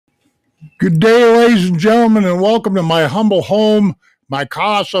Good day, ladies and gentlemen, and welcome to my humble home, my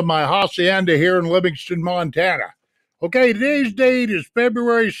casa, my hacienda here in Livingston, Montana. Okay, today's date is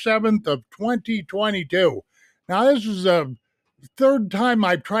February 7th of 2022. Now, this is the third time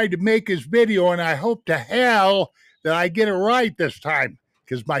I've tried to make this video, and I hope to hell that I get it right this time,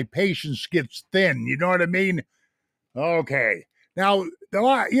 because my patience gets thin. You know what I mean? Okay. Now,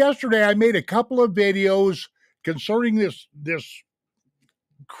 yesterday I made a couple of videos concerning this this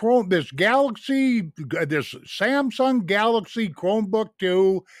Samsung Galaxy Chromebook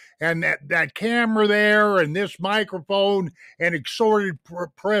 2, and that camera there, and this microphone, and assorted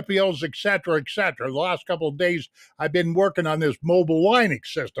peripherals, etc., etc. The last couple of days, I've been working on this mobile Linux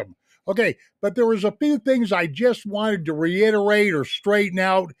system. Okay, but there was a few things I just wanted to reiterate or straighten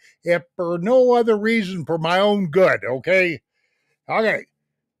out, if for no other reason, for my own good. Okay.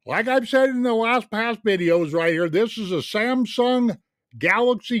 Like I've said in the past videos right here, this is a Samsung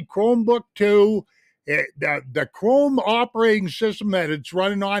Galaxy Chromebook 2. The Chrome operating system that it's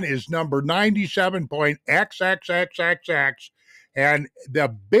running on is number 97.xxxxx, and the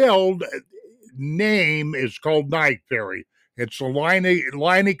build name is called Nightfury. It's a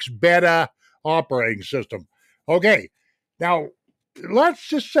Linux beta operating system. Okay, now let's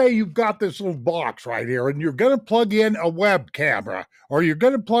just say you've got this little box right here, and you're going to plug in a web camera, or you're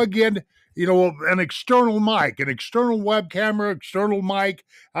going to plug in, an external mic, an external web camera, external mic,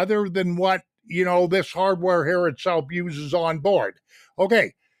 other than what, this hardware here itself uses on board.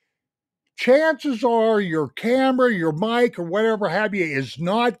 Okay. Chances are your camera, your mic, or whatever have you is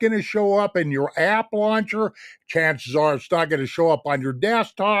not going to show up in your app launcher. Chances are it's not going to show up on your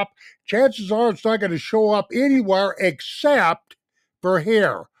desktop. Chances are it's not going to show up anywhere except for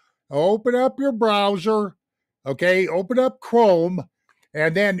here. Open up your browser, okay? Open up Chrome,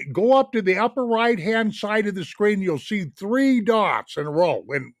 and then go up to the upper right-hand side of the screen. You'll see three dots in a row,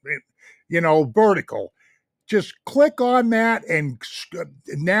 vertical. Just click on that and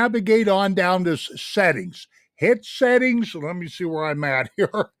navigate on down to settings. Hit settings. Let me see where I'm at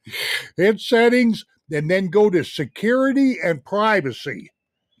here. Hit settings, and then go to security and privacy.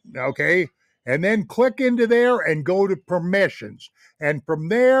 Okay. And then click into there and go to permissions. And from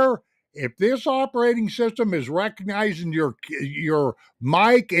there, if this operating system is recognizing your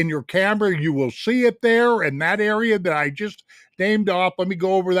mic and your camera, you will see it there in that area that I just named off. Let me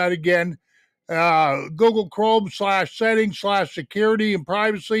go over that again. Google Chrome /settings/security and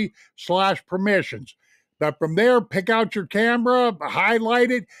privacy /permissions. But from there, pick out your camera,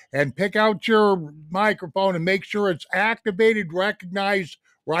 highlight it, and pick out your microphone and make sure it's activated, recognized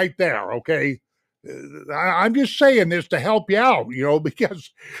right there. Okay. I'm just saying this to help you out, because,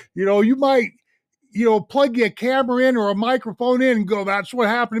 you might, plug your camera in or a microphone in and go, that's what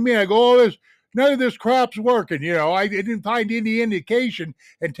happened to me. I go, none of this crap's working. I didn't find any indication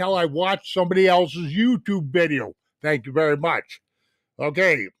until I watched somebody else's YouTube video. Thank you very much.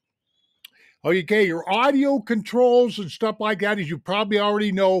 Okay, your audio controls and stuff like that, as you probably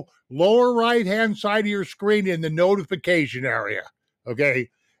already know, lower right-hand side of your screen in the notification area.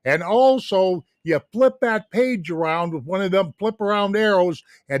 Okay, and also you flip that page around with one of them flip around arrows,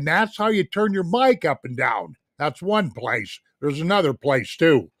 and that's how you turn your mic up and down. That's one place. There's another place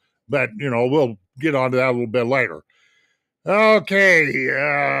too, but we'll get onto that a little bit later. Okay,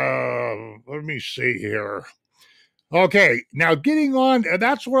 let me see here. Okay, now getting on,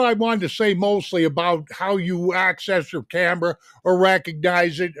 that's what I wanted to say mostly about how you access your camera or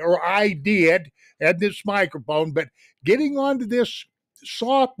recognize it or ID it at this microphone. But getting onto this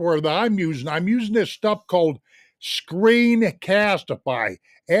software that I'm using this stuff called Screencastify,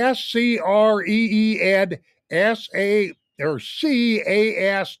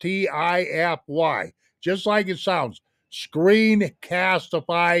 Screencastify, just like it sounds,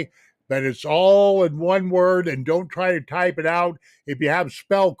 Screencastify. But it's all in one word, and don't try to type it out if you have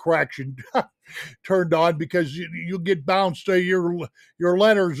spell correction turned on, because you'll get bounced. Your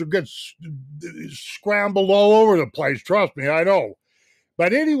letters will get scrambled all over the place. Trust me, I know.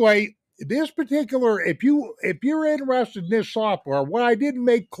 But anyway, this particular, if you're interested in this software, what I didn't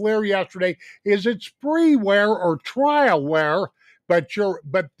make clear yesterday is it's freeware or trialware, but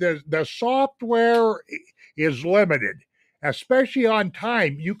the software is limited. Especially on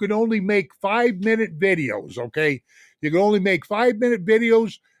time, you can only make 5-minute videos. Okay, you can only make 5-minute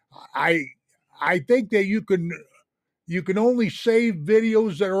videos. I think that you can only save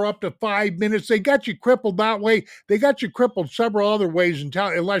videos that are up to 5 minutes. They got you crippled that way. They got you crippled several other ways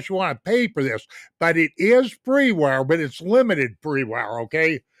unless you want to pay for this. But it is freeware, but it's limited freeware.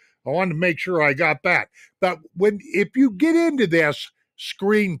 Okay, I wanted to make sure I got that. But if you get into this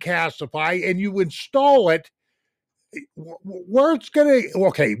Screencastify and you install it, where it's going to,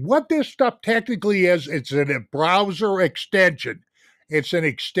 okay, what this stuff technically is, it's a browser extension. It's an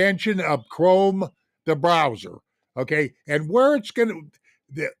extension of Chrome, the browser. Okay. And where it's going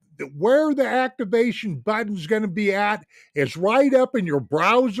to, where the activation button is going to be at is right up in your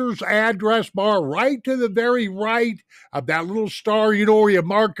browser's address bar, right to the very right of that little star, you know, where you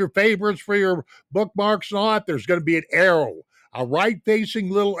mark your favorites for your bookmarks and all that. There's going to be an arrow, a right facing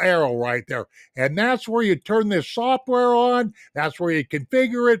little arrow right there. And that's where you turn this software on. That's where you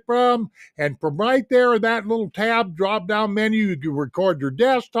configure it from. And from right there, that little tab drop down menu, you can record your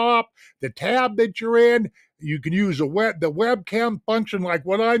desktop, the tab that you're in. You can use the webcam function like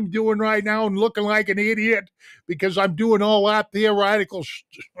what I'm doing right now and looking like an idiot because I'm doing all that theoretical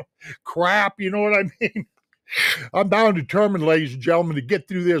crap. You know what I mean? I'm bound determined, ladies and gentlemen, to get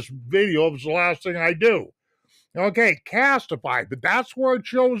through this video. It's the last thing I do. Okay, Castify, but that's where it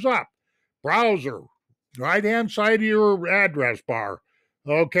shows up. Browser, right-hand side of your address bar.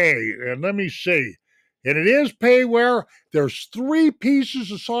 Okay, and let me see. And it is payware. There's 3 pieces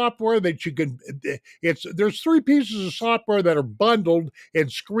of software that you can, there's 3 pieces of software that are bundled in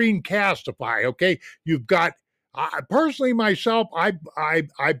Screencastify, okay? You've got, personally myself, I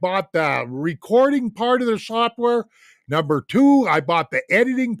bought the recording part of the software. Number 2, I bought the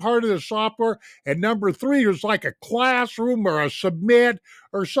editing part of the software. And number 3, there's like a classroom or a submit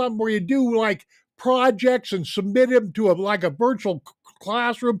or something where you do like projects and submit them to like a virtual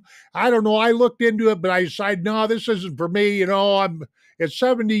classroom. I don't know. I looked into it, but I decided, no, this isn't for me. You know, I'm at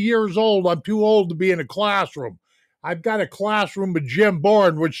 70 years old. I'm too old to be in a classroom. I've got a classroom with Jim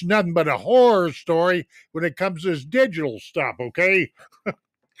Bourne, which is nothing but a horror story when it comes to this digital stuff, okay?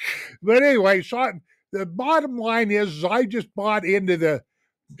 But anyway, so the bottom line is I just bought into the,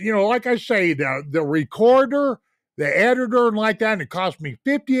 you know, like I say, the recorder, the editor, and like that, and it cost me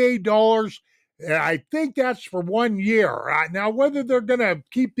 $58. I think that's for 1 year. Now, whether they're going to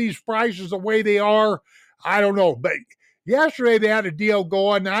keep these prices the way they are, I don't know. But yesterday they had a deal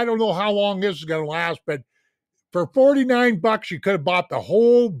going. I don't know how long this is going to last, but for $49, you could have bought the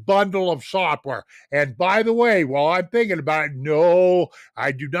whole bundle of software. And by the way, while I'm thinking about it, no,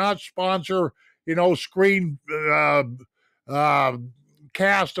 I do not sponsor, you know,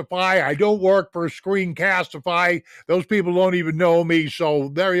 Castify. I don't work for Screencastify. Those people don't even know me. So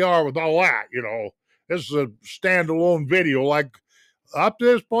there you are with all that, you know. This is a standalone video. Like up to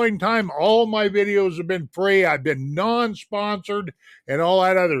this point in time, all my videos have been free. I've been non-sponsored and all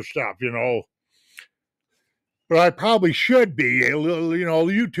that other stuff, you know. But I probably should be. You know,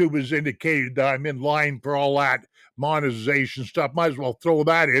 YouTube has indicated that I'm in line for all that monetization stuff. Might as well throw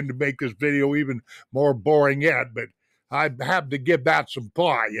that in to make this video even more boring yet. But I have to give that some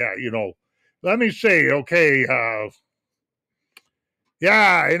thought. Yeah, you know. Let me see. Okay.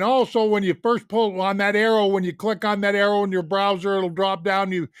 Yeah, and also when you first pull on that arrow, when you click on that arrow in your browser, it'll drop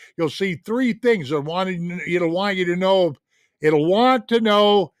down. You'll see 3 things. It'll want you to know. It'll want to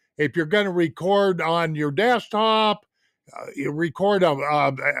know if you're going to record on your desktop, you record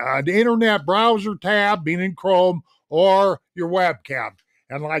an internet browser tab, meaning Chrome, or your webcam.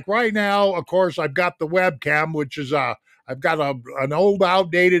 And like right now, of course, I've got the webcam, which is I've got an old,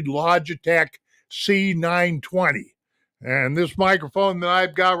 outdated Logitech C920. And this microphone that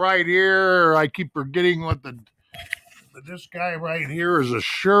I've got right here, I keep forgetting what this guy right here is a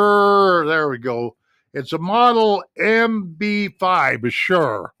Shure. There we go. It's a model MB5, a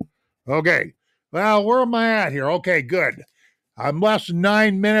Shure. Okay. Well, where am I at here? Okay, good. I'm less than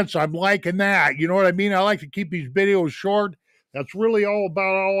 9 minutes. I'm liking that. You know what I mean? I like to keep these videos short. That's really all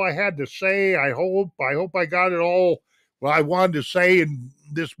about all I had to say. I hope I got it all what I wanted to say in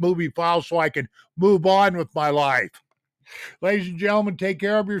this movie file so I can move on with my life. Ladies and gentlemen, take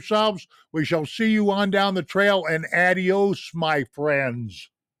care of yourselves. We shall see you on down the trail, and adios, my friends.